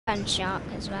And shark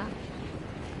as well.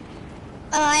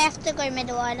 Oh, I have to go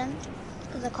middle island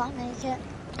because I can't make it.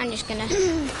 I'm just gonna.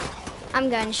 I'm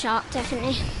going shark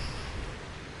definitely.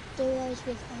 Duos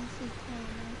with alfie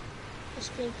playing.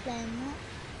 Just be playing that.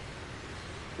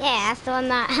 Yeah, that's the one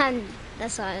that.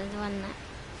 That's the one that.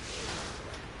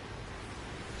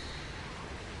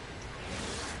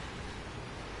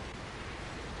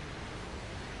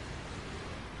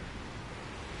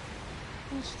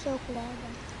 I'm still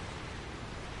gliding.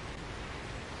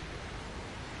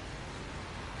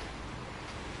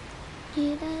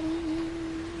 Yeah,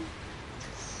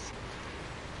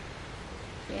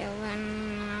 when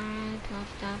I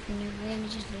popped up and your wing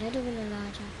is just a little bit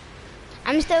larger.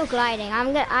 I'm still gliding.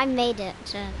 I made it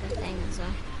to the thing as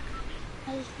well.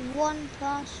 There's one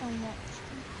person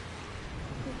watching.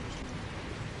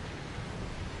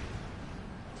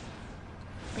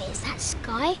 Wait, is that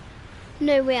Sky?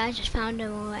 No way, I just found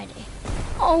him already.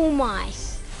 Oh my.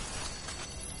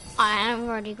 I have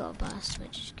already got a burst,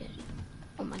 which is good.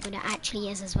 Oh my god, it actually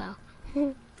is as well.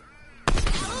 Yeah,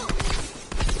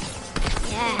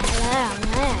 hello, I'm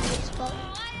there.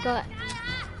 Got.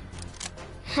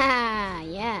 Ha,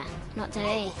 yeah, not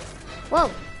today.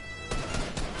 Whoa.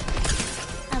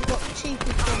 I've got 2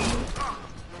 people.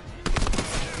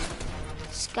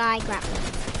 Sky grappler.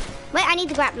 Wait, I need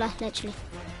the grappler, literally.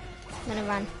 I'm gonna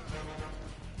run.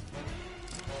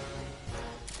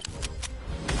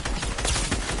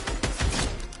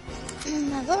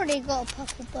 I've already got a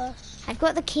purple burst. I've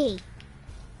got the key.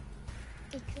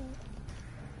 Good job.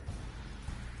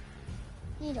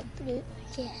 Need a blue,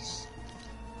 yes.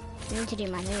 I need to do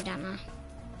my move, don't I?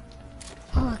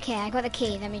 Oh, okay, I got the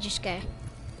key. Let me just go.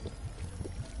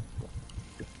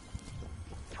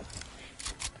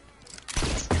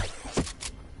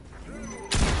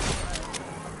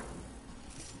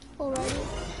 Alrighty.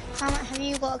 How much have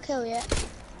you got a kill yet?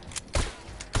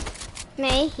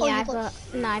 Me? Oh, Yeah, I've got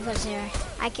 0.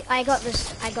 I got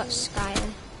this. I got Sky.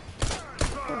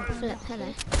 Oh, flip,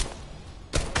 hello.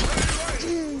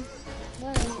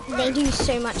 They do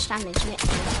so much damage,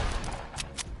 literally.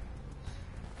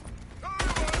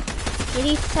 They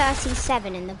do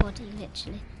 37 in the body,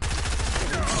 literally.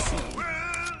 Insane.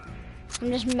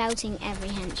 I'm just melting every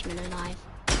henchman alive.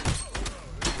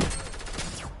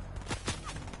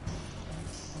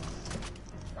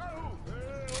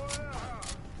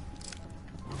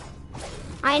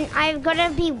 I've got to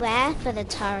beware for the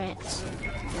turrets.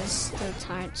 There's still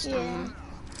turrets down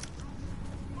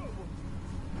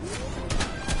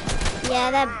there.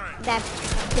 Yeah, they're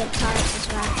good turrets as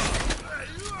well.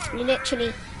 You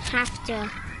literally have to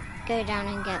go down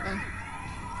and get them.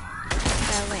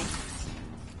 Go away.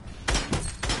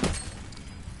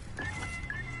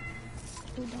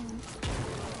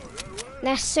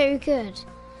 They're so good.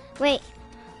 Wait,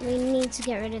 we need to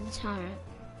get rid of the turret.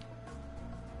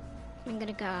 I'm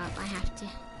gonna go up, I have to.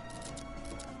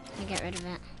 I get rid of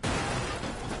it.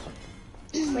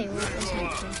 Wait, what was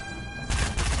happening?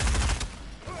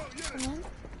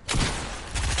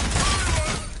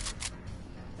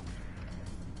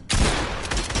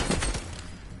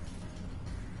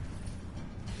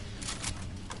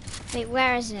 Wait,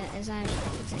 where is it? Is it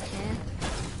here?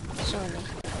 Surely.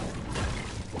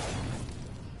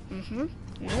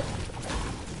 Nope.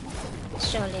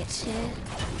 Surely it's here.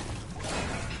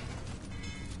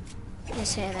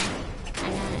 It's here then. I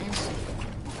know it is.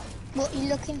 What are you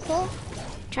looking for?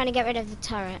 Trying to get rid of the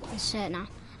turret. It's here now.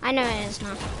 I know it is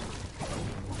now.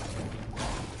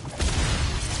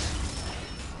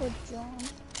 Good job.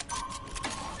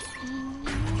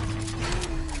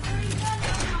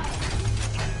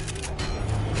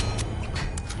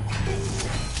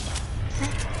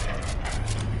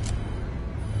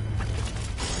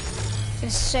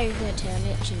 It's so good here,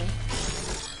 literally.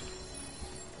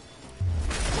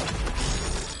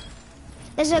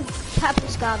 There's a purple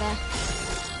scar there.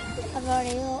 I've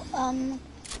already got,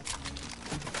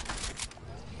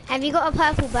 Have you got a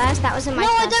purple burst? That was in my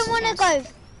first No, I don't want to chest.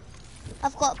 go.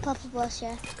 I've got a purple burst,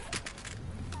 yeah.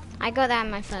 I got that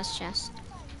in my first chest.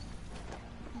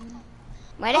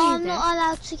 Where did you I'm go? not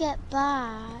allowed to get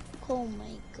back. Oh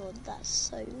my god, that's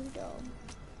so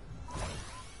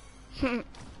dumb.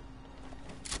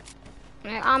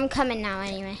 I'm coming now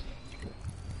anyway.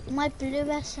 My blue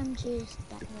SMG is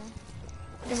back there.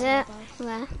 Is it?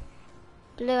 Where?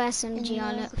 Blue SMG,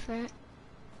 I'll look for it.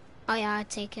 Oh yeah, I'll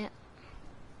take it.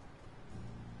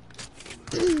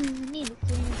 Need a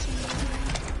green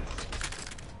SMG.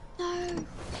 No.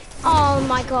 Oh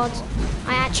my god,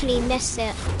 I actually missed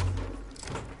it.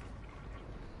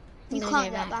 You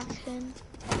can't get back in.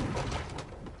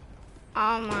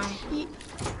 Oh my.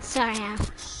 Sorry, Al.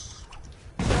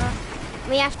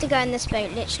 We have to go in this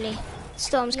boat, literally.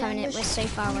 Storm's coming in, we're so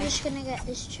far away. I'm just gonna get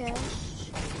this chest.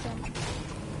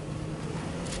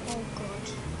 Oh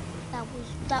god.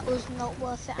 That was not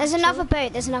worth it. There's another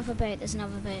boat, there's another boat. It's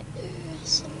over here.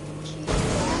 There's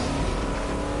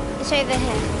another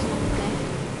boat.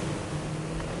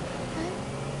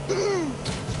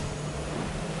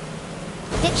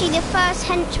 Literally the first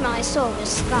henchman I saw was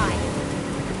Sky.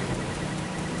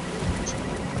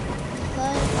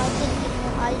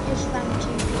 I just found 2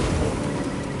 people.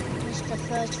 That's the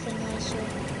first thing I saw.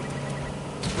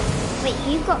 Wait,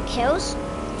 you got kills?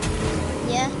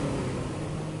 Yeah.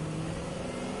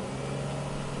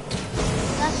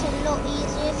 That's a lot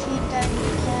easier if you don't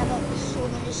care about the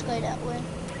storm and just go that way.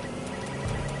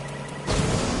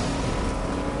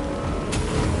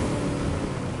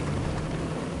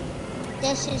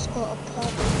 This has got a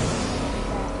pub.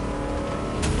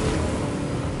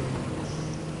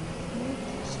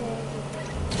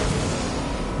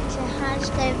 Shahan's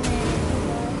going in.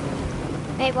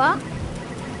 Wait, what?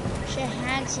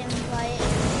 Shahan's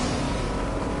invited.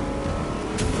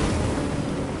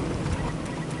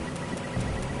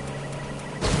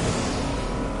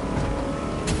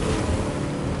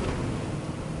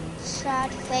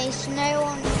 Sad face, no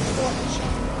one's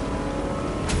watching.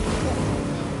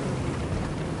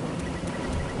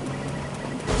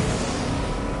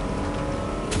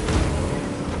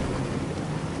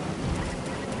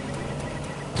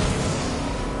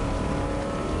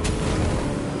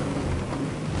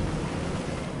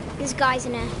 There's guys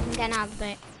in there. I'm getting out of the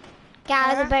boat. Get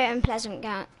out of the boat and Pleasant.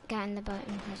 Get in the boat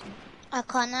and Pleasant. I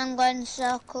can't, I'm going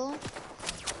circle.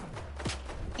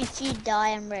 If you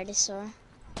die, I'm really sorry.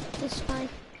 It's fine.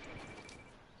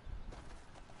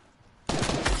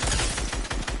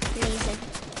 Laser.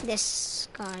 This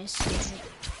guy's laser.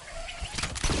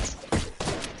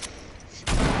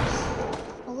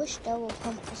 I wish double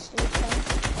pump was still fun.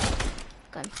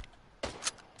 Go.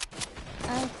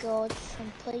 Oh god,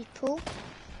 some people.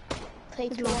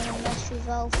 People want to mess with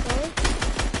alfie.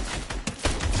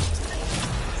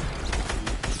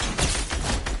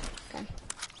 Okay.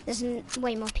 There's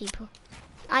way more people.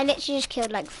 I literally just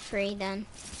killed like 3 then.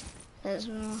 There's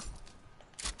more.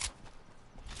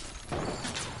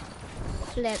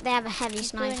 Look, they have a heavy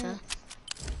sniper.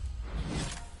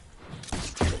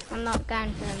 I'm not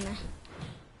going for them though.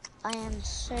 I am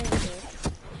so good.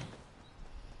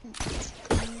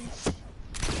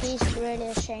 He's really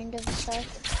ashamed of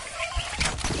himself.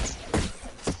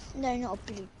 No, not a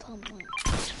blue pump.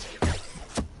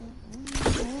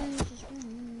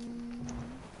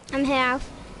 I'm here, Alf.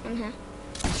 I'm here.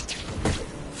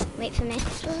 Wait for me.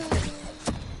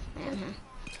 I'm here.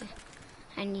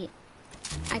 Okay.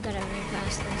 I gotta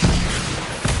reverse this.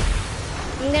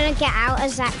 I'm gonna get out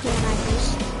exactly when I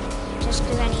boost. Just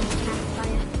because I need to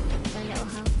campfire for a little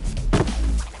help.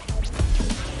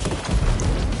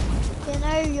 You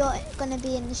know you're gonna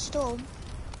be in the storm.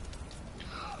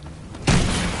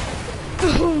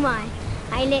 Oh my.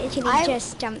 I literally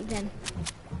just jumped in.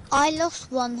 I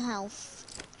lost 1 health.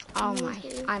 Oh my.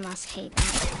 I must hate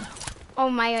that. Oh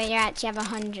my god, you actually have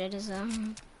 100 as well.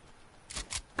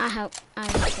 I hope I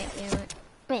will take you.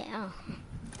 Wait, oh.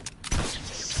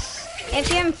 If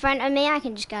you're in front of me, I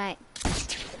can just go like,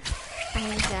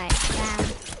 down.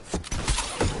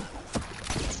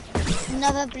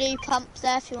 Another blue pump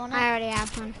there if you want it. I already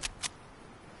have one.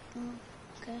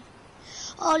 Okay.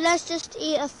 Oh, let's just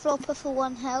eat a flopper for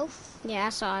 1 health. Yeah,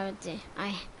 that's what I would do.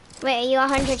 Wait, are you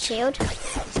 100 shield?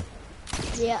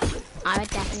 Yeah. I would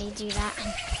definitely do that.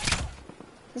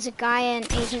 There's a guy in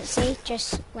agency,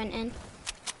 just went in.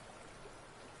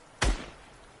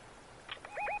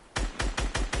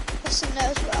 There's in there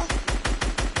as well.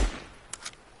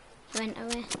 Went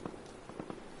away.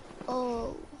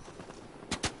 Oh.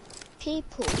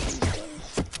 People.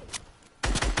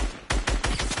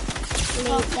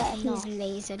 He's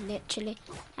lasered, literally.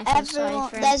 I feel sorry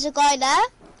for him. There's a guy there.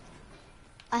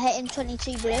 I hit him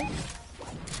 22 blue.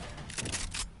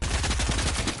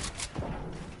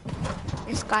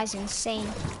 This guy's insane.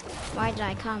 Why did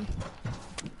I come?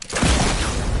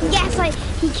 Yes,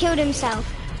 he killed himself.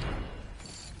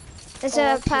 There's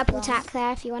a purple tack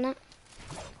there if you want it.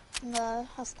 No,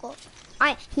 I've got.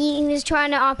 He was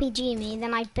trying to RPG me,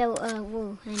 then I built a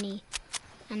wall and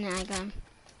then I got him.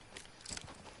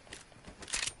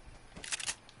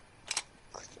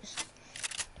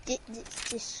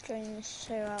 This string is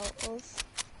so out of.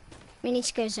 We need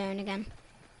to go zone again.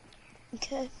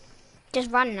 Okay. Just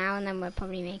run now and then we'll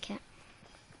probably make it.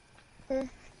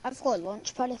 I've got a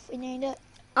launch pad if we need it.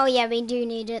 Oh yeah, we do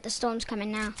need it. The storm's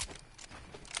coming now.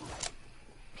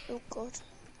 Oh god.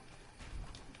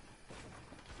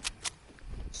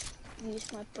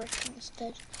 use my brick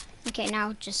instead. Okay,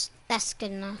 now just, that's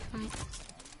good enough, right?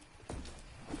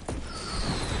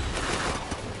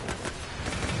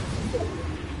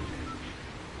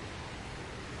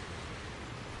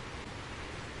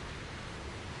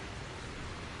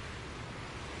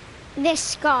 This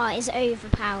scar is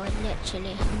overpowered,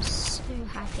 literally. I'm so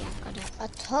happy I've got it. I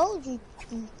told you,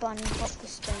 Bunny Hop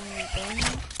was staying again.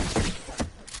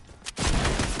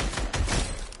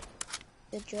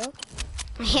 Good job.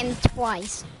 I hit him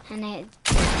twice, and it...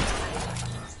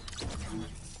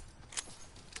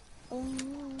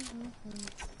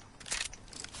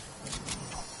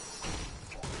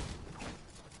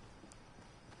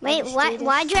 Wait,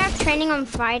 why do you have training on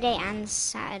Friday and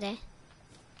Saturday?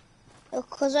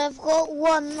 Because I've got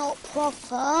one not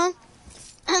proper.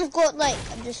 I've got like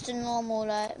just a normal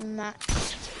like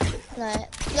match,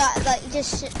 like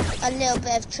just a little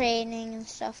bit of training and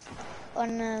stuff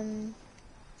on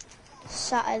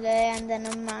Saturday, and then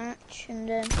a match, and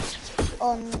then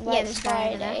on like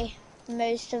Friday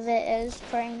most of it is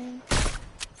training.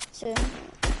 So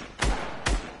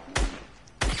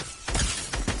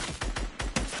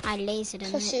I lasered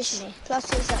him literally.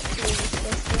 Plus it's actually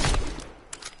useless.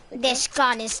 This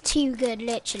gun is too good,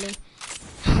 literally.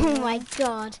 Oh my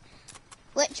god.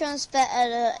 Which one's better,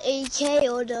 the AK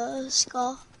or the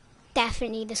Scar?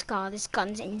 Definitely the Scar. This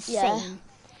gun's insane. Yeah.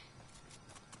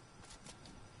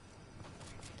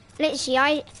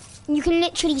 Literally, you can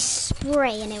literally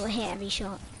spray and it will hit every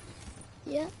shot.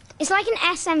 Yeah. It's like an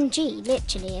SMG,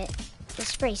 literally. It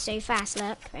sprays so fast.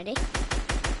 Look, ready?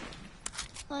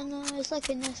 I know, it's like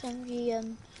an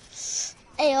SMG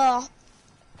AR.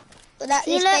 But that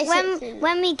See, look,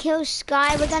 when we kill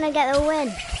Sky, we're gonna get the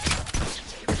win.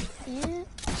 Yeah.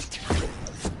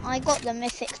 I got the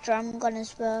mythic drum gun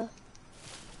as well.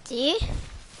 Do you?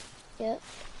 Yeah.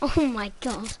 Oh my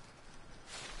god.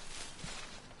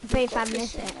 Both have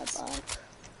mythics.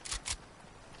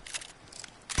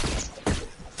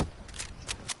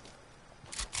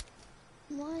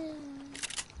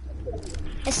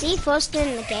 Is he first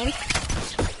in the game?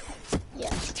 Yeah.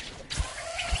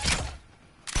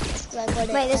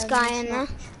 Wait, this guy in there?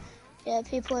 Yeah,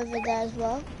 people over there as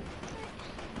well.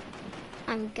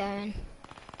 I'm going.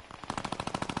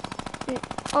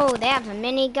 Oh, they have a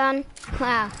minigun.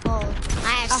 Wow. Oh.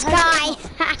 I have Sky.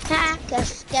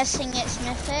 Guessing it's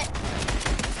mythic.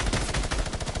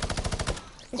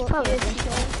 It's probably.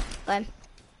 Go.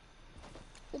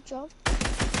 Good job.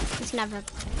 It's never.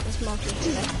 It's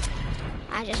multi-player.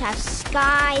 I just have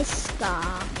Sky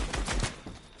Scar.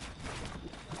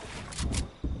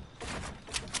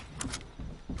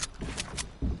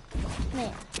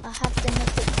 Mate, I have the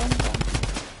mythic gun.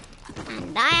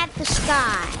 And I have the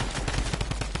Sky.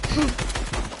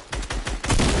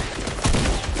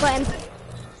 But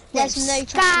there's no chance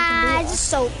Sky's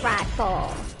assault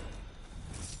rifle.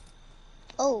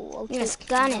 Oh, okay. This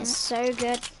gun is so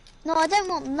good. No, I don't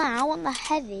want that. I want the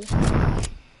heavy.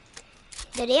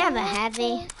 Did he have a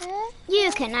heavy?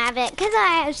 You can have it, because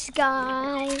I have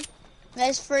Sky.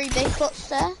 There's 3 big pots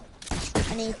there.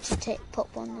 I need to pop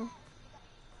one there.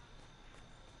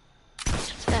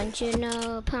 Don't you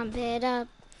know, pump it up.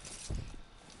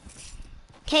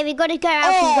 Okay, we gotta go,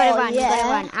 Alfie, you gotta run, yeah. You gotta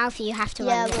run. Alfie, you have to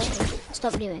run, Yeah, literally.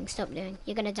 Stop doing,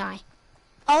 you're gonna die.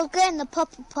 I'll go in the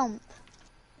purple pump.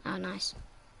 Oh, nice.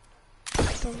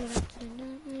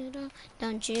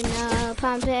 Don't you know,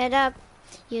 pump it up.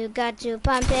 You got to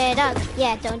pump it up.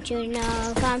 Yeah, don't you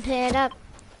know, pump it up.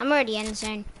 I'm already in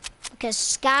zone. Because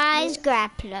Sky's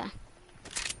grappler.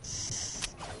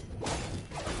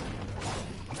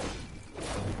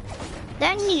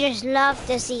 Don't you just love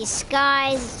to see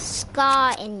Sky's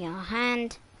Scar in your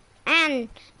hand? And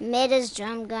Mida's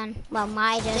drum gun. Well,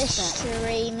 Mida's. This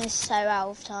stream is so out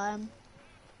of time.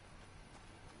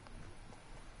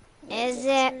 Is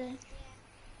it?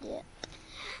 Yeah.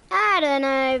 I don't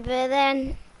know, but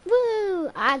then, woo!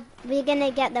 We're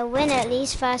gonna get the win at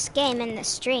least first game in the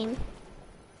stream.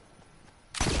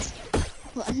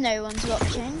 What, no one's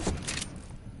watching?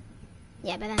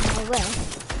 Yeah, but then they will.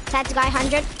 Tag to guy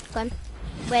 100. Go on.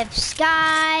 With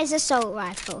Sky's assault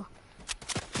rifle.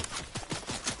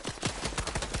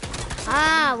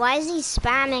 Ah, why is he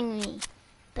spamming me?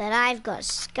 But I've got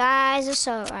Sky's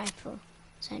assault rifle,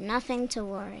 so nothing to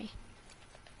worry.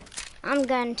 I'm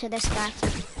going to this guy.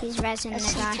 He's rezzing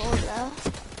the guy.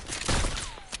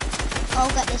 I'll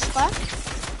get this guy.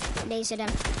 Lasered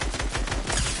him.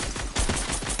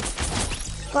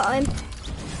 Got him.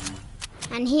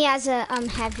 And he has a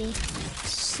heavy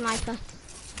sniper.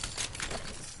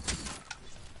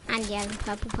 And he has a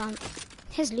purple pump.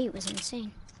 His loot was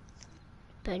insane.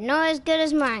 But not as good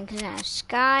as mine because I have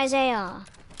Sky's AR.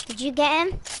 Did you get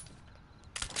him?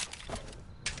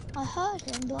 I heard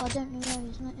him, but I don't know where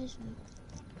he's not, isn't he?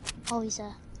 Oh, he's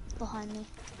there, behind me.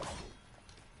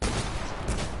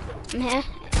 I'm here.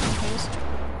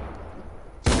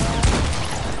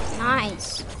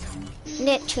 Nice.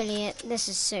 Literally, this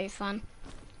is so fun.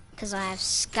 Because I have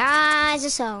Sky's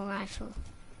assault rifle.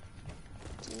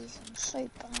 Jeez, I'm so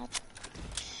bad.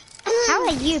 How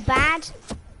are you bad?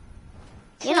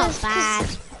 You're not bad.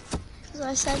 Because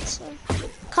I said so.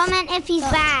 Comment if he's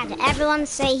bad. Everyone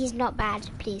say he's not bad,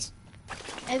 please.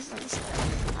 Everyone's bad.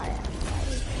 I am bad.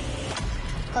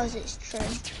 Because it's true.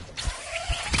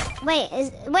 Wait,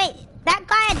 that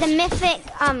guy had the mythic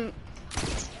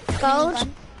gold? Minigun?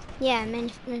 Yeah,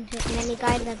 mini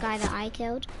guy, the guy that I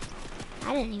killed.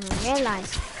 I didn't even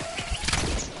realize.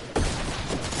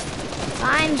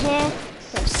 I'm here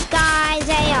with Sky's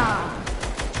AR.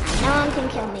 And no one can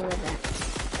kill me with it.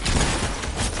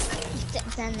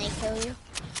 Then they kill you.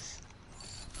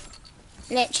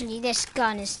 Literally, this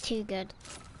gun is too good.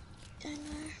 I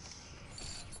know.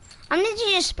 I'm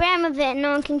literally just spraying with it and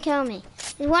no one can kill me.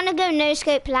 You want to go no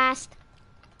scope last?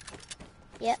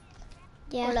 Yep.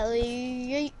 Yeah. Hello.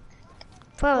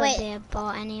 Probably a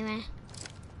bot anyway.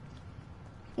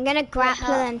 I'm gonna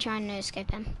grapple and try and no scope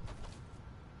him.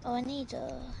 Oh, I need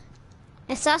a...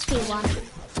 It's us v1.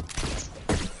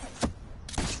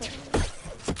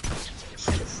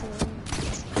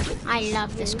 I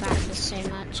love this grappler so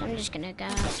much. I'm just gonna go.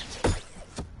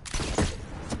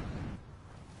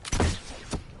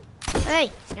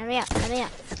 Hey, hurry up, hurry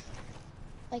up.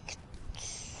 Like,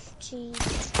 jeez.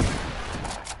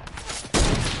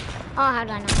 Oh, how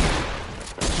did I not?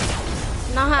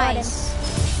 Nice.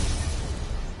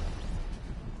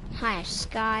 Higher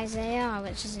skies they are,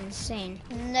 which is insane.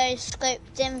 No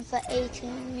scoped in for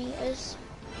 18 meters.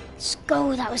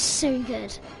 Skull, that was so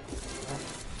good.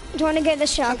 Do you want to get the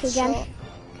shark Headshot. again?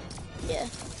 Yeah.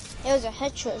 It was a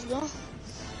headshot as well.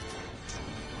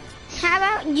 How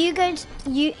about you go?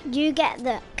 You get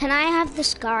the. Can I have the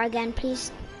scar again, please?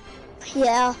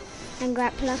 Yeah. And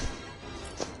grappler.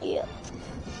 Yeah.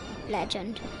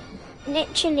 Legend.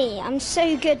 Literally, I'm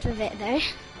so good with it though.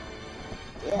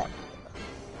 Yeah.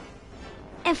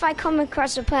 If I come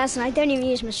across a person, I don't even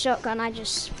use my shotgun. I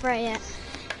just spray it.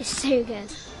 It's so good.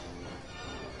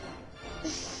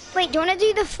 Wait, do you want to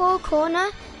do the 4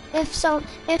 corner? If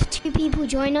 2 people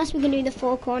join us, we can do the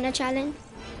 4 corner challenge.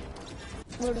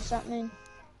 What does that mean?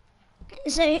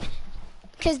 So,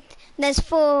 because there's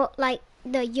 4 like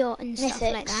the yacht and stuff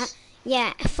Mythics. like that.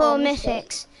 Yeah, 4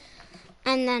 mythic.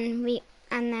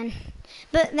 mythics,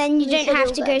 but then you don't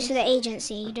have to go to the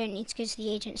agency. You don't need to go to the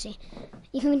agency.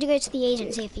 You can go to the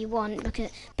agency if you want,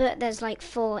 but there's like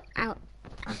 4 out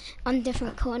on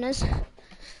different corners.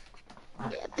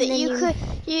 Yeah, but you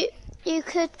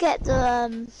could get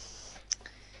the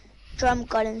drum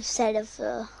gun instead of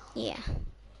the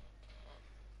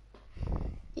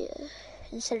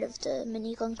instead of the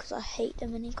minigun, because I hate the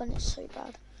minigun. It's so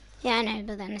bad. Yeah, I know,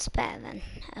 but then it's better than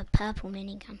a purple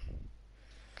minigun.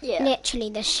 Yeah. Literally,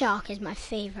 the shark is my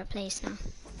favourite place now.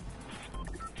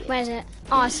 Where is it?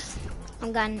 Oh,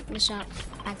 I'm going the shark.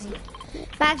 Bagsy.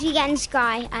 Bagsy getting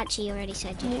Sky. Actually, you already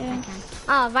said you I can.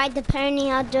 Oh, ride the pony.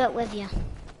 I'll do it with you.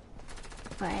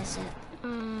 Where is it? Oh,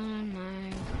 no.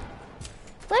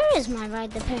 Where is my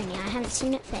ride the pony? I haven't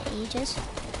seen it for ages.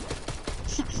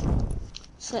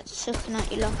 So it's looking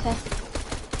at you, locker.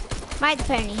 Ride the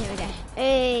pony. Here we go.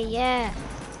 Hey, yeah.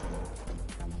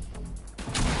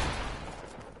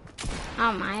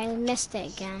 Oh my, I missed it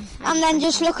again. And then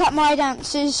just look at my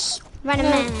dances. Run a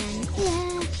man. Yeah.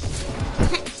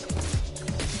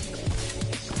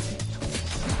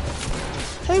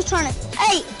 Who's trying to...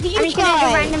 Hey, did you I'm just gonna do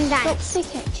a random dance. Stop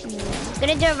pickaxing me. I'm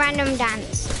gonna do a random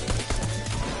dance.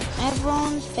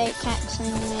 Everyone's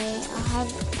pickaxing me. I have...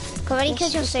 Probably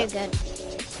because you're so good.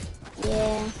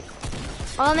 Yeah.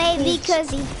 Or maybe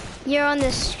because you're on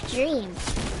the stream.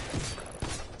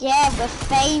 Yeah, we're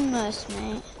famous,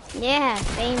 mate. Yeah,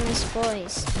 famous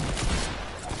boys.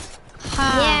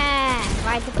 Ha. Yeah,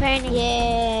 ride the pony.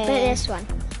 Yeah. But this one.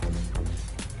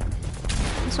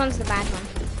 This one's the bad one.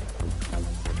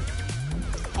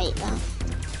 Hate that.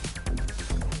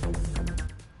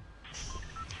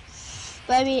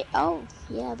 Baby, oh,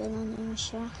 yeah, but I'm in the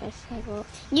shark, I forgot.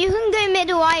 You can go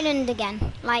Middle Island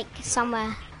again, like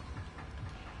somewhere.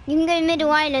 You can go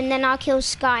Middle Island, then I'll kill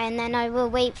Sky, and then I will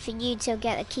wait for you to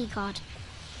get a key card.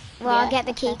 Well, Yeah, I'll get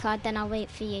the okay. key card, then I'll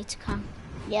wait for you to come.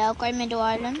 Yeah, I'll go Middle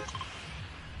Island.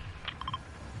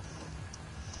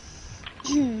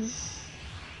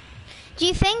 Do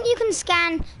you think you can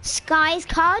scan Sky's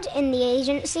card in the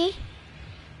agency?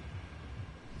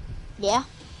 Yeah.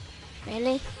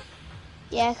 Really?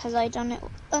 Yeah, because I done it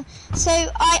So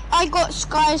I got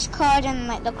Sky's card and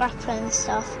like the grappler and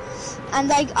stuff, and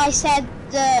like I said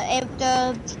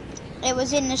it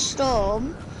was in the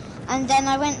storm, and then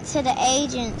I went to the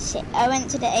agency.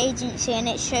 And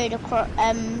it showed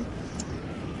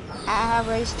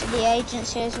arrows to the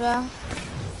agency as well.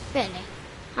 Really?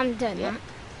 I'm doing that.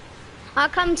 I'll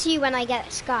come to you when I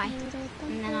get Sky.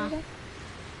 And then I'll...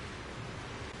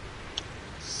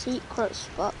 Secret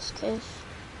spots, cause...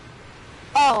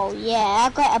 Oh yeah, I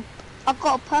got a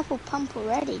purple pump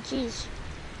already, jeez.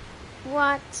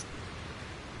 What?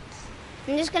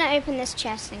 I'm just gonna open this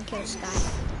chest and kill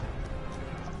Sky.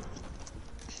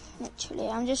 Literally,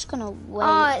 I'm just gonna wait.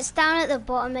 Oh, it's down at the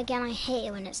bottom again. I hate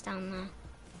it when it's down there.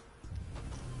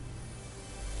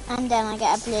 And then I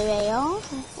get a blue AR.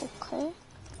 Okay.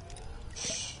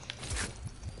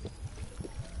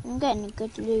 I'm getting a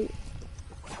good loot.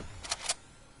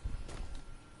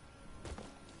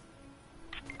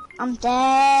 I'm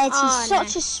dead. Oh, He's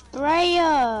such a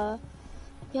sprayer.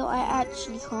 Yo, I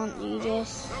actually can't do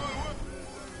this.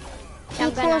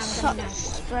 People are such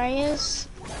sprayers.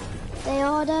 They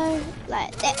are though.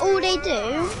 Like, all they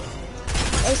do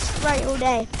is spray all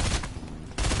day.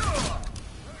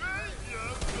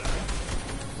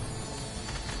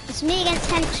 It's me against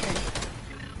henchmen.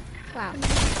 Wow.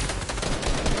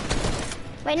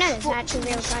 Wait, no, there's actually a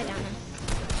real guy down there.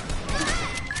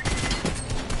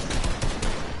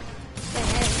 Wait,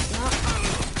 no, it's not.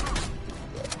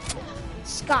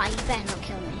 Sky, you better not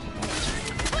kill me.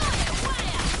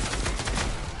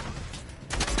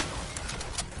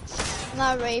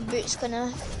 My raid boot's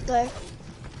gonna go.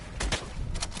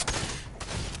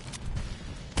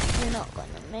 You're not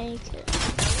gonna make it.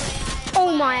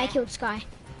 Oh my, I killed Sky.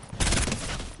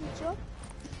 Good job.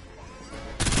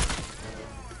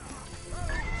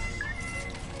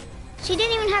 She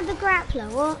didn't even have the grappler,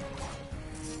 what?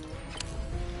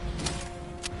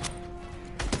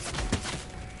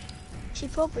 She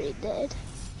probably did.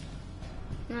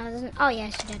 No, it doesn't. Oh, yeah,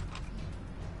 she did.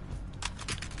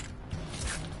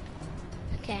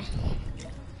 Okay.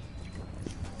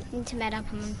 Need to med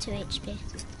up, I'm on 2 HP.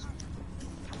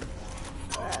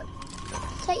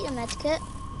 Take your med kit.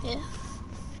 Yeah.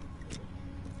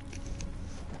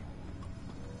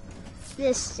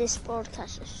 This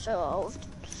broadcast is so old.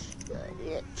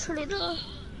 Literally no.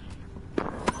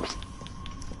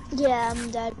 Yeah,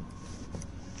 I'm dead.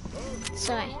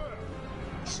 Sorry.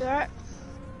 Sir.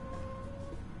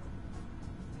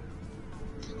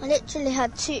 I literally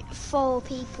had 4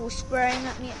 people spraying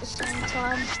at me at the same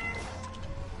time.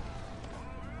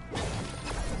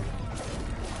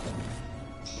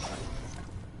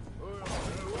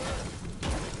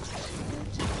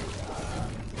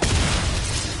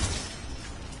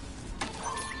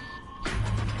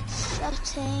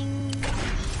 Shutting.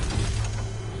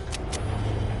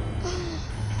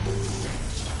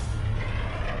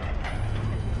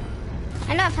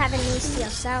 I love having these to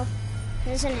yourself.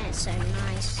 Isn't it so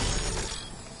nice?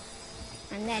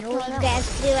 And then all you get is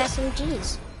blue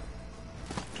SMGs.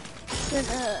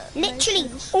 Literally,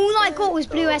 all I got was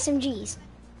blue SMGs.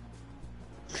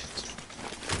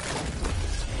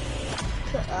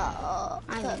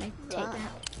 I'm gonna take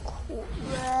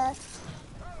that.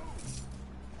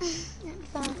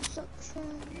 Advanced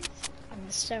options. I'm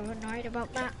so annoyed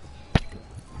about that.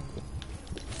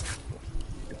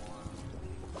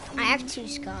 I have 2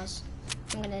 scars.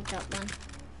 I'm gonna drop one.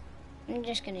 I'm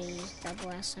just gonna use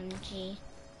double SMG.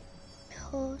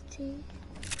 Party.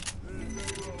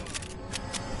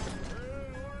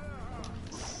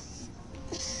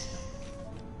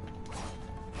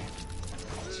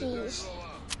 Jeez.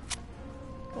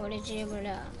 What did you do?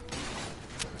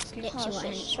 It's literally what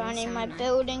henchmen running my sound like.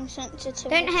 building sensitivity.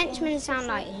 Don't henchmen sound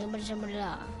like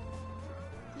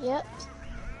Yep.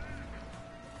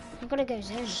 I've gotta go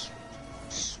zone.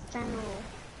 Spangle.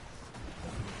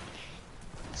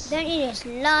 Don't you just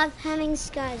love having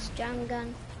Sky's drum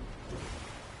gun?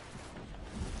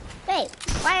 Wait,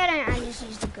 why don't I just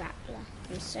use the grappler?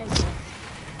 I'm so good.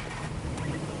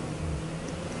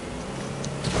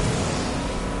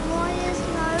 Why is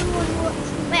no one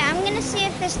watching? Wait, I'm gonna see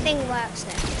if this thing works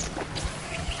then.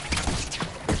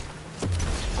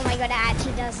 Oh my god, it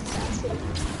actually does stuff. I'm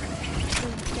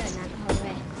doing that the whole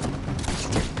way.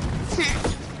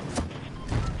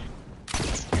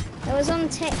 It was on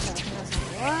TikTok and I was like,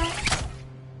 what?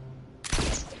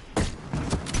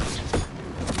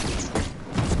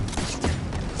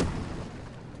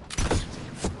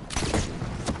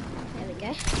 There we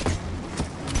go.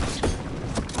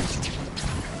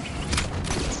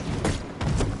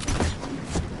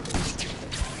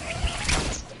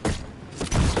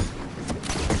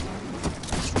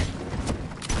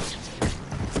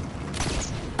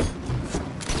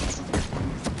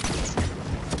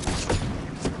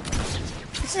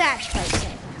 This is actually quite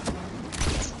sick.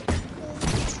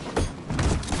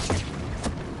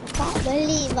 Can't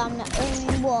believe I'm the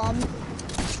only one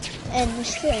in the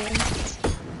stream.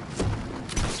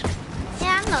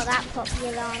 Yeah, I'm not that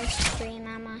popular on stream,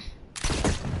 am I?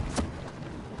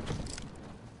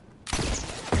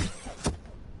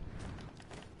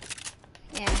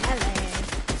 Yeah, hello.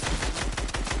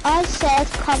 I said,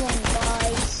 come on,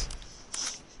 guys.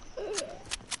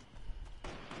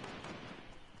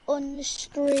 On the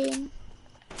stream.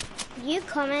 You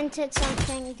commented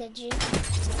something, did you?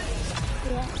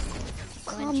 Yeah. What'd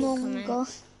Come you on, comment?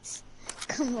 guys.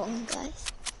 Come on,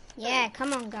 guys. Yeah,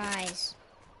 come on, guys.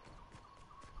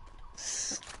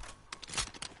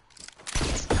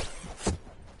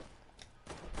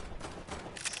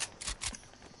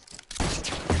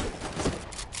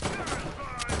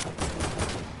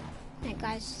 Hey,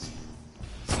 guys.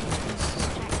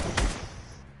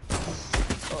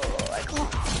 Oh, I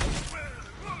can't.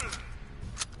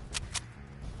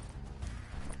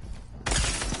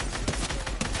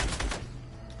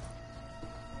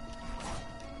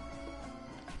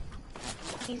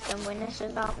 You can win this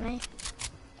without me.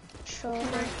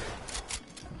 Surely.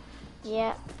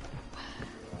 Yeah.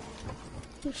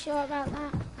 You sure about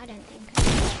that? I don't think.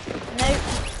 Nope.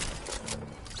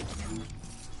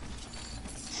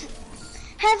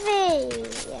 Heavy!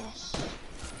 Yes.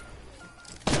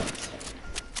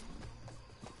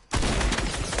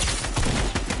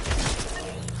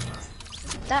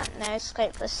 That no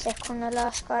scope was sick on the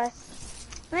last guy.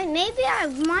 Wait, maybe I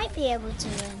might be able to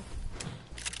win.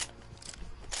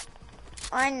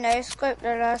 I know scoped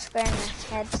the last guy in the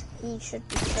head. He should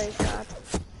be so sad.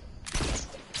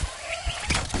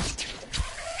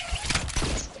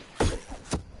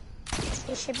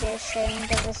 He should be ashamed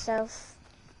of himself.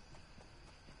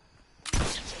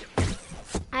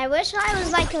 I wish I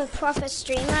was like a proper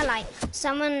streamer, like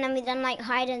someone and we done like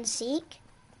hide and seek.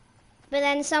 But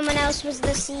then someone else was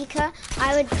the seeker.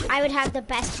 I would have the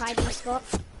best hiding spot.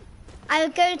 I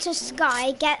would go to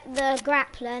Sky, get the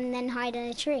grappler, and then hide in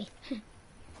a tree.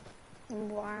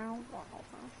 Wow.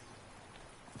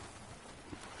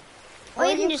 Or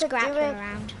you can just grapple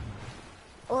around.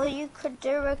 Or you could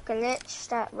do a glitch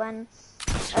that when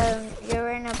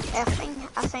you're in a,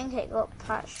 I think it got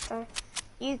patched though.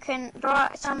 You can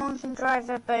drive, someone can drive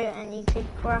a boat and you could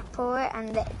grapple it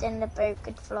and then the boat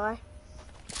could fly.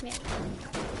 Yeah.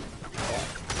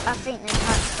 I think they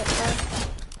patched it though.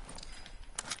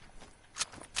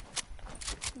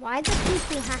 Why do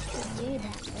people have to do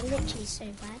that? They're literally so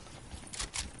bad.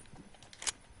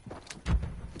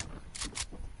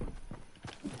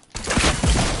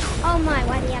 Oh my,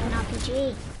 why do you have an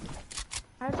RPG?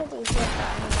 How did he hit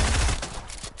that anyway?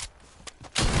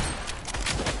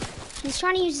 He's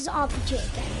trying to use his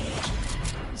RPG again.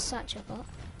 He's such a bot.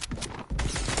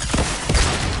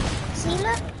 See,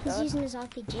 look, he's using his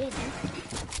RPG again.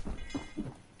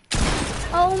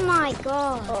 Oh my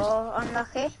god. Oh,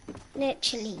 unlucky.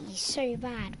 Literally, he's so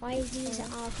bad. Why is he using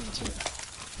RPG?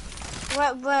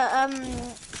 Well,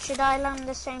 should I land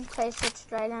the same place or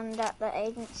should I land at the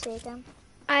agency again?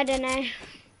 I don't know.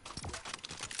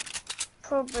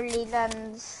 Probably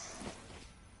land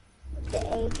the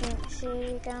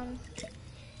agency again.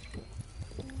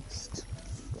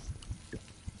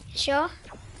 Sure?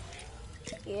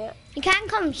 Yeah. You can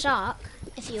come shark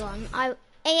if you want.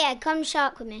 Yeah, come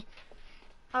shark with me.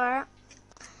 Alright.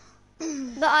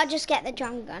 But I'll just get the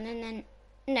drum gun and then,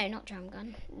 no, not drum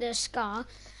gun, the scar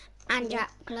and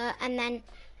Jackler, and then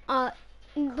I'll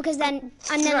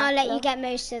let you get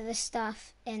most of the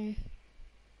stuff in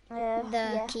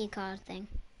the key card thing.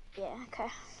 Yeah, okay.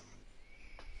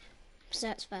 So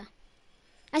that's fair.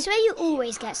 I swear you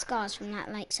always get scars from that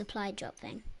like supply drop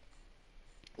thing.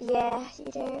 Yeah,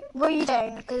 you do. Well, you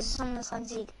don't, because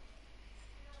sometimes you...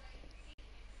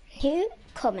 Who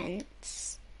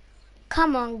comments?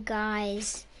 Come on,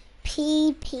 guys.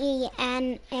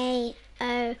 PPNAOMI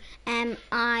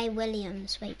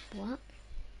Williams. Wait, what?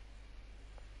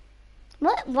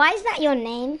 What? Why is that your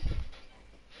name?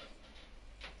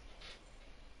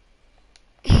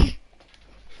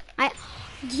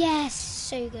 Yes,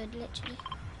 so good, literally.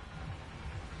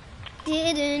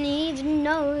 Didn't even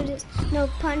notice. No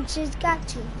punches got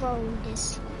to roll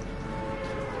this.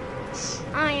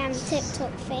 I am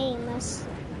TikTok famous.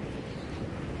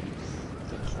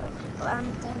 I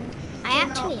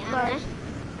actually am.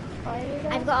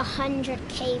 I've got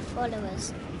 100k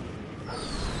followers.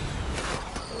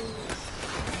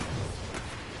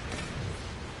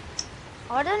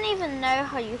 I don't even know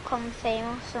how you become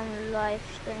famous on live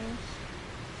streams.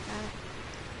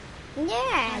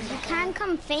 Yeah, you can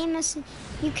become famous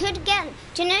You could get,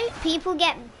 do you know people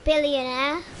get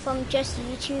billionaire from just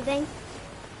YouTubing?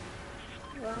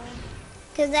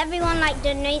 Because everyone like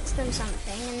donates them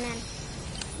something and then,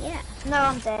 yeah. No,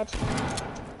 I'm dead.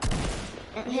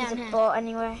 He's Yeah, a bot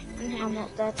anyway. I'm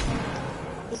not dead.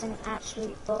 He's an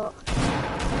absolute bot.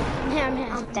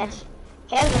 I'm dead.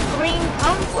 He has a green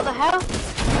pump, what the hell?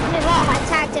 What is that? I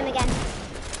tagged him again.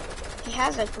 He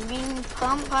has a green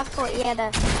pump, I thought he had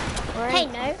a... Hey,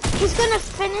 no. He's gonna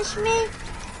finish me.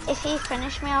 If he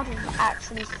finished me, I would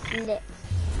actually flip.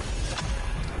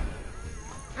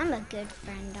 I'm a good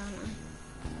friend, aren't I?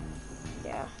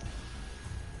 Yeah.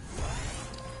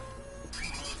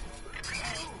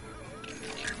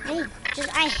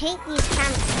 I hate these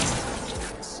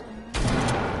cameras.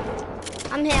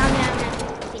 I'm here.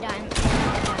 If you die,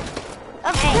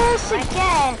 Of course,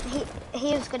 again.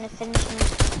 He was gonna finish me.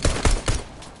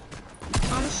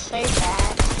 I'm so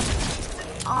bad.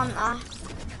 Aren't I?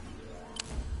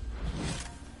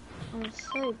 I'm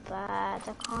so bad.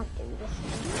 I can't do this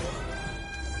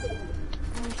thing.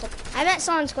 I bet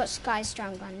someone's got Sky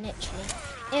Strum Gun, literally.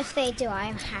 If they do, I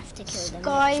have to kill them.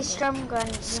 Sky Strum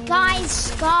Gun. Sky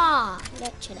Scar,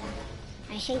 literally.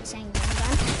 I hate saying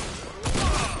gun.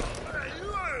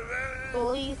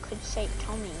 Or you could say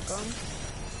Tommy Gun.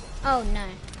 Oh no,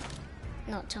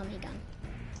 not Tommy Gun.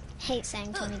 Hate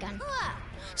saying Tommy Gun.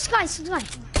 Sky. Don't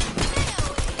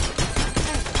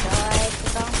die,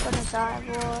 because I'm gonna die,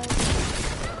 boys.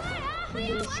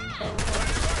 Please kill her.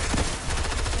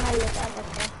 No, you're dead,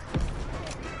 okay.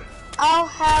 I'll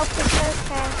help, it's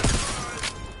okay.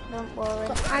 Don't worry.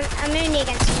 I'm only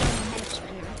against the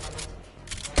henchman now.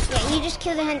 Yeah, you just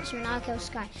kill the henchman, I'll kill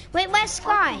Sky. Wait, where's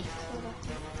Sky?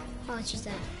 Oh, she's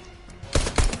there.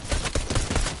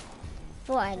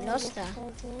 Oh, I lost her.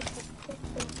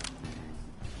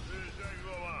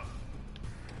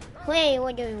 Wait,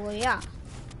 what do we are?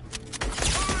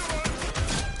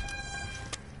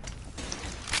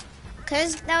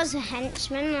 Because that was a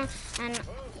henchman, and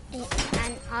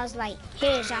I was like,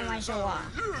 here's how much you are.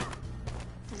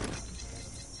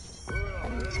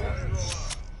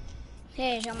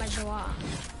 Here's how much you are.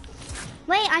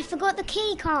 Wait, I forgot the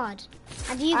key card.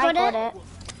 Have you got it? I got it.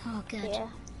 Oh, good. Yeah.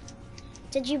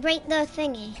 Did you break the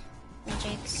thingy? The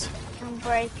jigs? I'm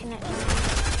breaking it now.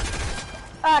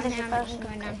 Oh, there's a I'm person.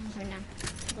 going down.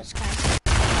 What's guys?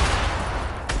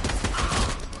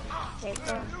 There you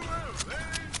go.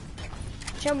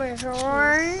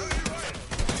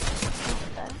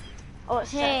 Oh,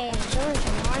 it's Hey, George, do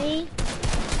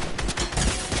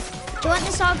you want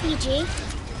this RPG?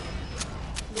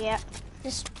 Yeah.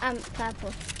 This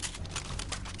purple.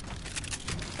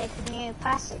 Can you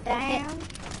pass it down?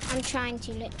 I'm trying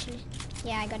to, literally.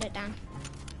 Yeah, I got it down.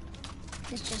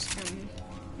 It's just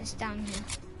it's down here.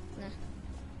 There.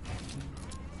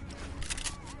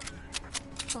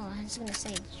 Oh, I was gonna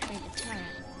say destroy the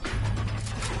turret.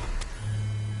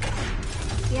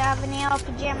 Do you have any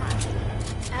RPG ammo?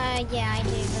 Yeah, I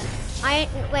do,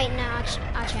 but wait, no,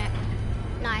 I'll check.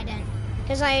 No, I don't,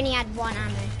 because I only had one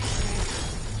ammo.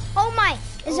 Oh my!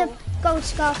 There's a gold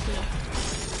scarf here.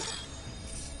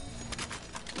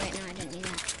 Wait, no, I don't need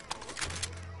that.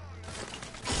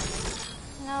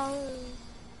 No.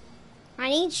 I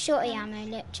need shorty ammo,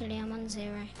 literally. I'm on 0.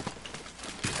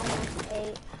 I'm on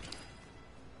 8.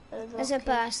 There's a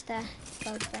burst there.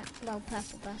 Gold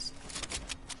purple burst.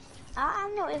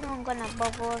 I'm not even gonna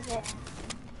bother with it.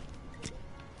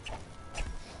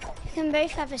 You can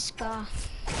both have a scarf.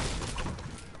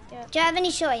 Yep. Do you have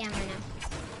any shorty ammo now?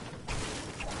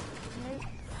 Nope.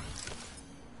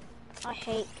 I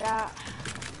hate that.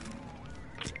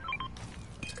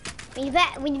 We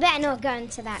better not go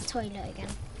into that toilet again.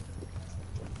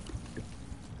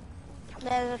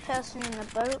 There's a person in the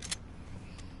boat.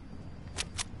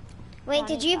 Wait,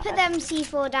 did you put them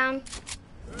C4 down?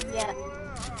 Yeah.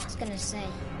 I was gonna say.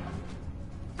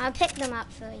 I'll pick them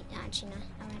up for you. Actually, no,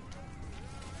 I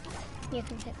won't. You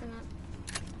can pick them up.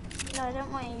 No, I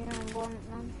don't want you to want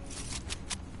them.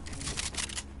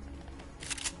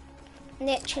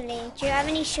 Literally. Do you have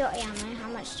any shorty ammo? How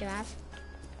much do you have?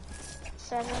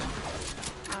 7.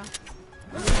 Oh.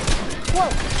 Whoa!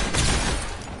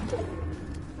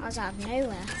 I was out of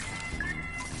nowhere.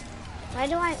 Why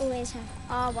do I always have...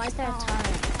 Oh, why is there a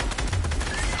turret?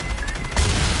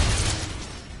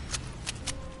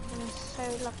 I'm so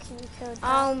lucky you killed that.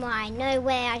 Oh my, no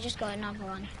way, I just got another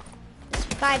one. This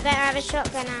guy better have a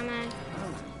shotgun ammo. Oh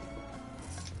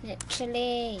my.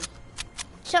 Literally.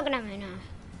 Shotgun ammo now.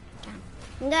 Damn.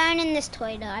 I'm going in this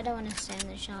toilet. I don't want to stay in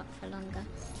the shop for longer.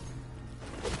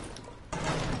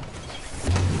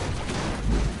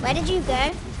 Where did you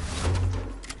go?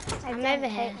 I'm over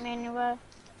here. Take me anywhere.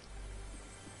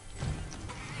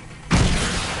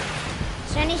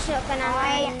 It's only shotgun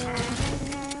ammo.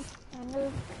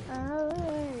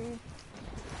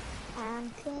 I'm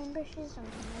killing bushes and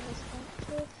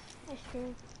that's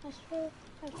true.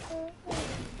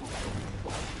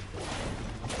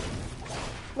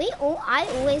 I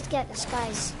always get the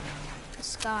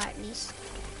scar at least.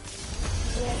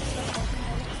 Yeah,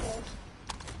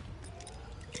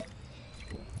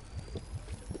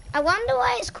 I wonder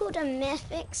why it's called a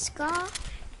mythic scar.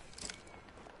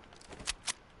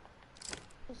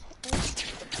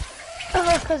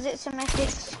 Oh, because it's a mythic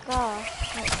scar.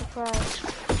 Not surprised.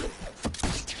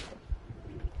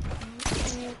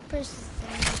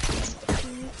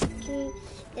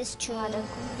 It's true.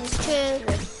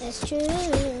 It's true.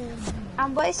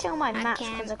 I'm wasting all my I maps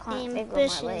can't because I can't aim figure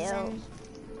bushes my way out. and...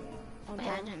 Wait,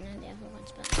 I don't know the other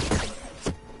ones,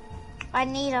 but... I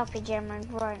need RPG ammo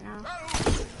right now.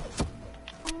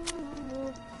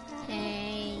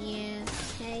 Hey you.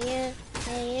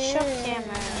 Shock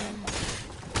ammo.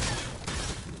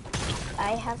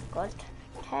 I have got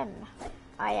 10.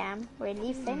 I am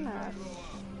really famous.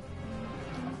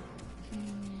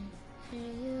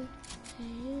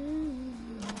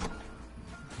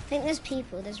 I think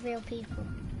there's real people.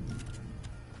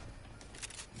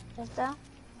 Is there?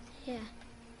 Yeah.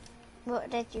 What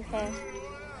did you hear?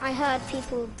 I heard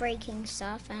people breaking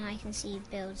stuff and I can see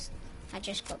builds. I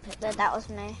just got put down. That was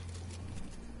me.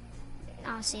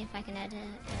 I'll see if I can edit it.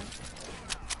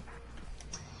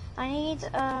 I need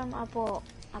I bought.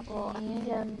 I need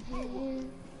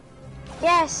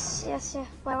Yes.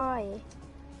 Where are you?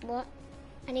 What?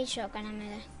 I need shotgun ammo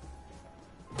there.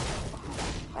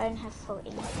 I don't have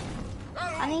 14.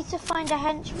 I need to find a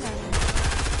henchman.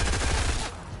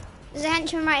 There's a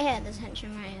henchman right here.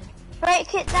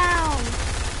 Break it down.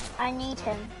 I need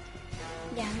him.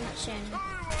 Yeah, I'm not showing him.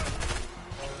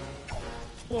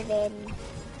 Give in.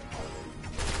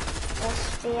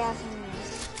 What's the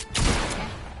avenues? Okay.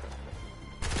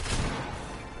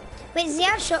 Wait, does he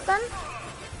have a shotgun?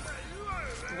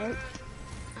 Nope.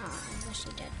 Oh, I wish he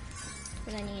did.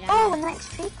 Because I need Oh, ammo. an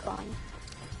XP coin.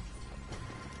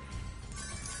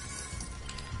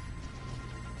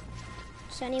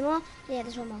 So any more? Yeah,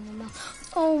 there's one more.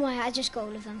 Oh my, I just got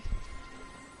all of them.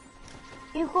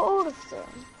 You got all of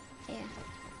them? Yeah.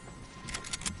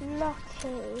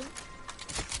 Lucky.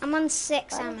 I'm on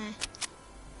 6 ammo.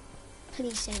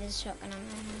 Please say there's shotgun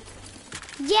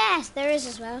ammo. Yes, there is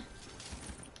as well.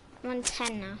 I'm on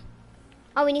 10 now.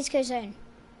 Oh, we need to go zone.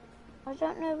 I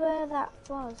don't know where that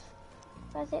was.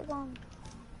 Where's it gone?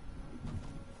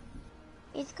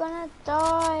 He's gonna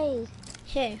die.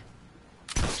 Who?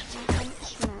 My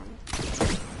henchman.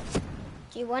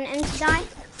 Do you want him to die?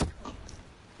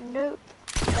 Nope.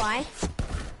 Why?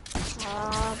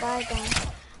 Oh, bye then.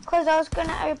 Because I was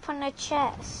gonna open a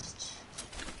chest.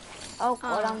 Oh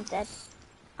god, I'm dead.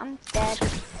 I'm dead.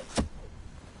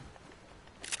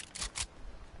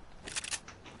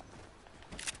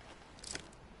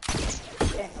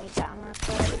 Don't need that ammo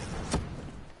for it.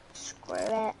 Screw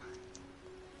it.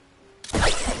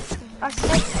 I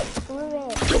said screw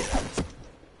it.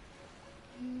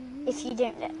 If you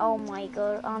don't let, oh my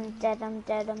god, I'm dead. No, you're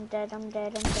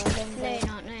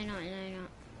not.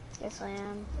 Yes, I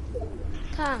am.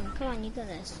 Come on, you got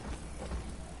this.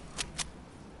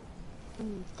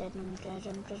 I'm dead. No,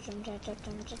 you're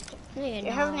Do you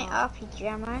not. have any RPG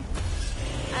ammo?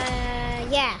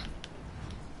 Yeah.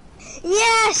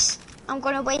 Yes! I'm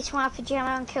gonna waste my RPG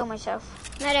ammo and kill myself.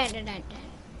 No, don't.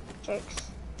 Jokes.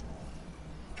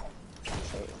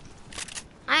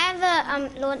 I have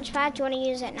a launch pad. Do you want to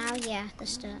use it now? Yeah,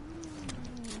 let's do it.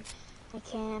 I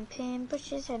camp in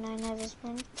bushes and I never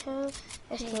sprint to.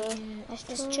 It's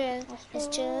true. It's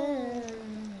true.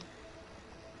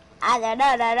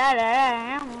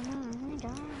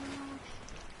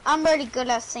 I'm really good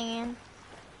at singing,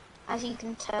 as you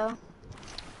can tell.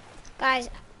 Guys,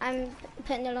 I'm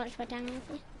putting the launch pad down here.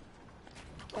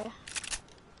 Okay.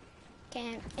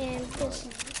 Camp in bushes.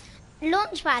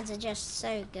 Launch pads are just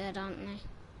so good, aren't they?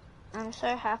 I'm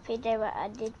so happy they were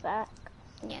added back.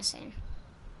 Yeah, same.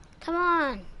 Come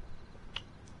on.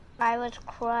 I would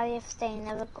cry if they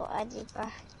never got added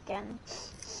back again.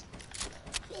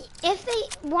 If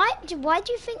they, why do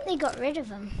you think they got rid of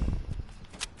them?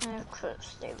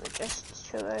 Because they were just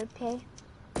too OP.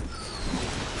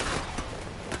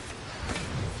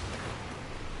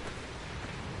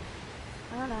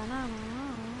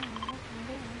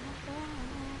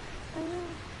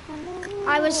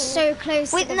 I was so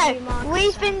close Wait, to the blue marker. no,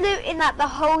 we've been looting that the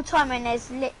whole time and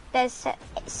there's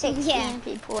 16 Yeah.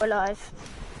 people alive.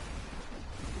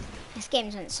 This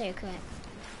game's went so quick.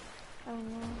 Oh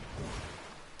no.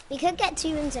 We could get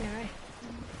 2 wins in a row.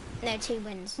 No, 2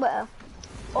 wins. Well,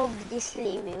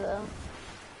 Obviously we will.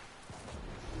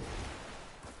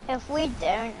 If we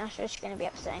don't, that's just going to be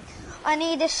upsetting. I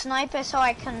need a sniper so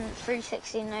I can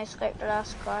 360 no scope the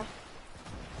last guy.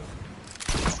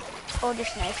 Or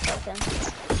just no scope him.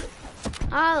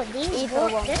 Oh, this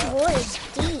wall is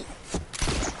deep.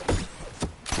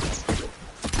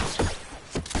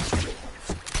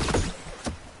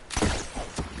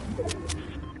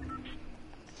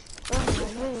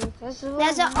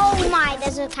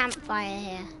 There's a campfire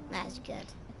here. That's good.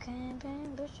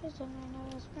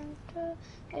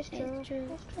 It's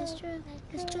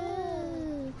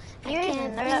true. You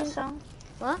even know that song?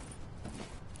 What?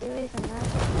 You even know?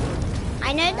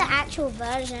 I know the actual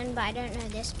version, but I don't know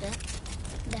this bit.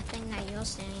 The thing that you're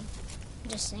singing. I'm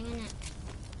just singing it.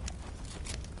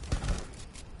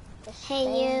 Hey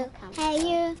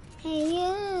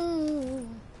you.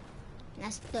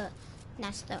 That's the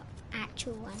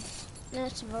actual one.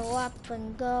 Let's roll up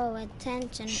and go,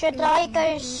 attention. Should I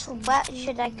go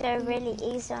should I go really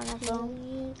easy on the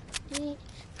phone?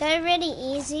 Go really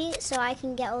easy so I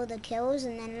can get all the kills,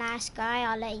 and then last guy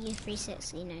I'll let you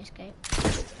 360 no scope.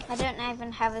 I don't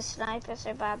even have a sniper,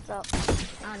 so bad luck.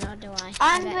 Oh, nor do I.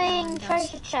 I'm doing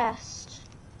treasure chest.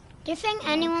 Do you think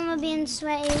anyone will be in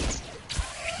sweaty?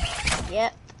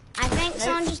 Yep. I think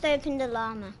someone just opened the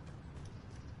llama.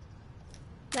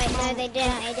 Wait, no, they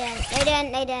didn't.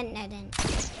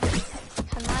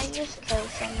 Can I just kill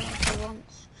someone for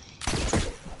once?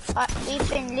 We've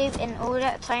been looting all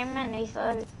that time and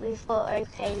we've got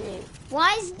okay loot.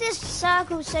 Why is this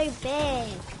circle so big?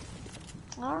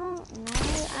 I don't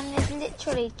know, and there's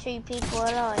literally 2 people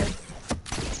alive.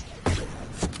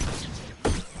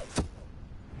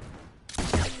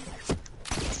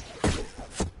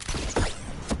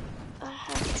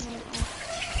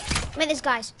 Wait, there's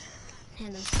guys. Hear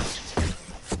them.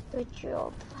 Good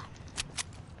job.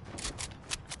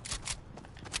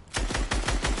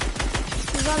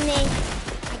 He's on me.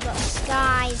 I got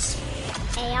Sky's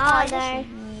AR though.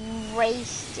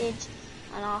 Wasted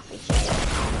an alfie shot.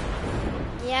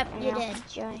 Yep, you did.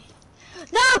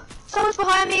 No! Someone's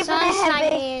behind me with a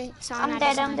heavy. I'm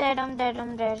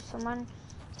dead.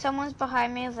 Someone's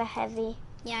behind me with a heavy.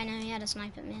 Yeah, I know, he had a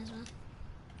snipe at me as well.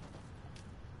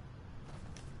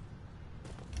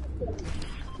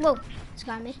 Whoa, it's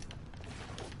got me.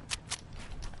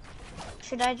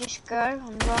 Should I just go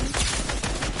and run?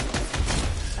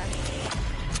 Sorry.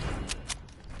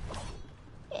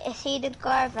 Is he the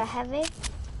guy with a heavy?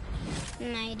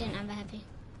 No, he didn't have a heavy.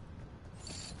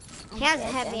 He has a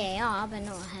heavy AR, but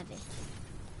not a heavy.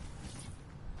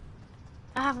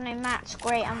 I have no mats.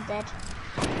 Great, I'm dead.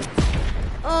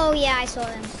 Oh yeah, I saw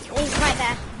him. He's right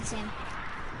there. I can see him.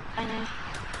 I know.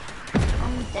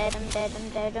 I'm dead.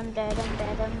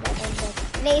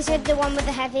 Lasered the one with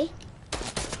the heavy.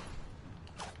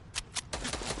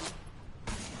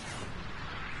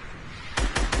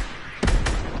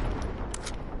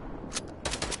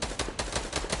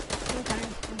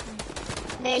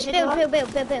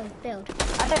 Build.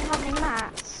 I don't have any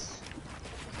mats.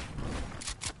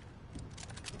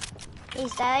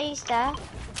 He's there.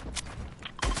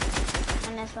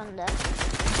 And there's one there.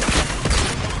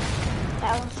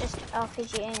 That one's just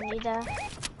RPG only there.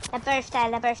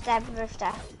 They're both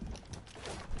there.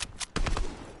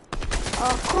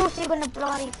 Oh, of course you're gonna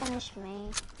bloody finish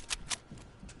me.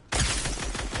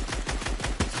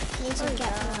 Need to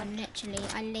get one, literally.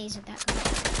 I lasered that guy.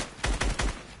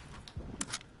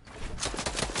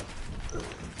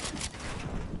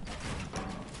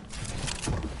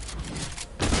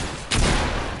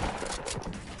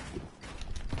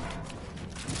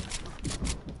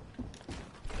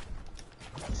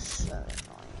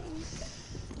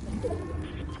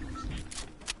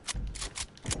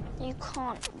 You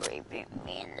can't reboot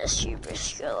me unless you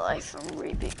risk your life and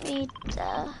reboot me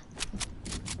there.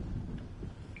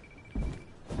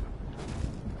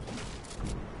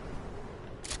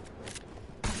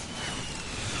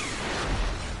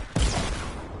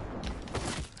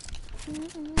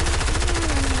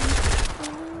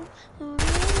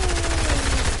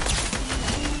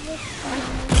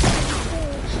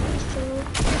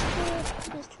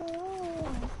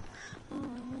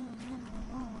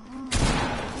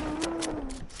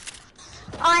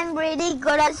 I'm really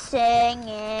good at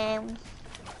singing.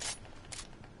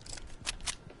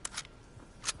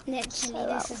 Literally,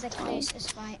 this is the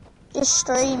closest fight. This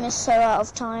stream is so out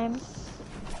of time.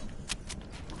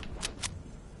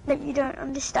 But you don't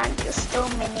understand, you're still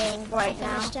miniing right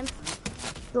now.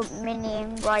 You're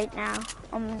miniing right now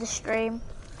on the stream.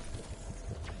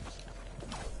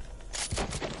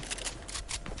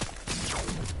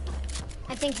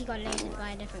 I think he got lasered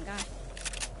by a different guy.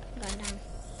 Going down.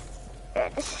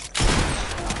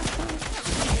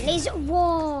 Laser.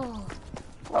 Whoa.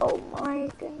 Oh my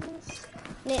goodness.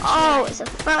 Literally. Oh, it's a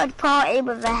third party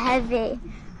with a heavy.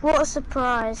 What a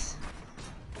surprise.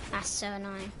 That's so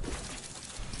annoying.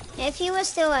 If you were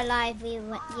still alive, we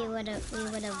would have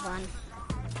won.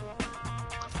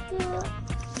 Yeah.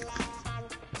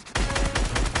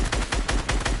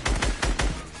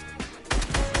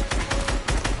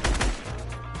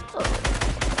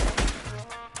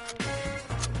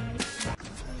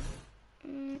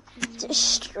 To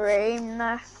stream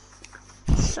now.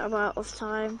 So I'm out of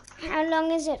time. How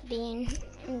long has it been?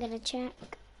 I'm gonna check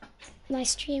my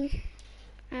stream.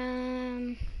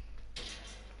 I'm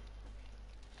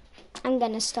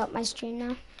gonna stop my stream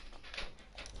now.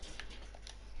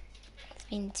 It's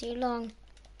been too long.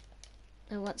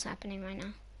 So what's happening right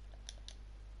now?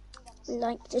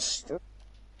 Like the stream.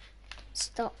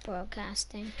 Stop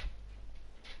broadcasting.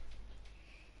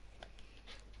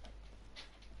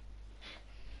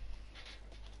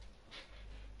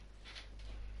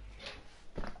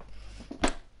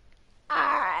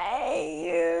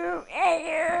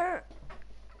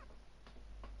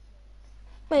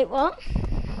 Wait, what?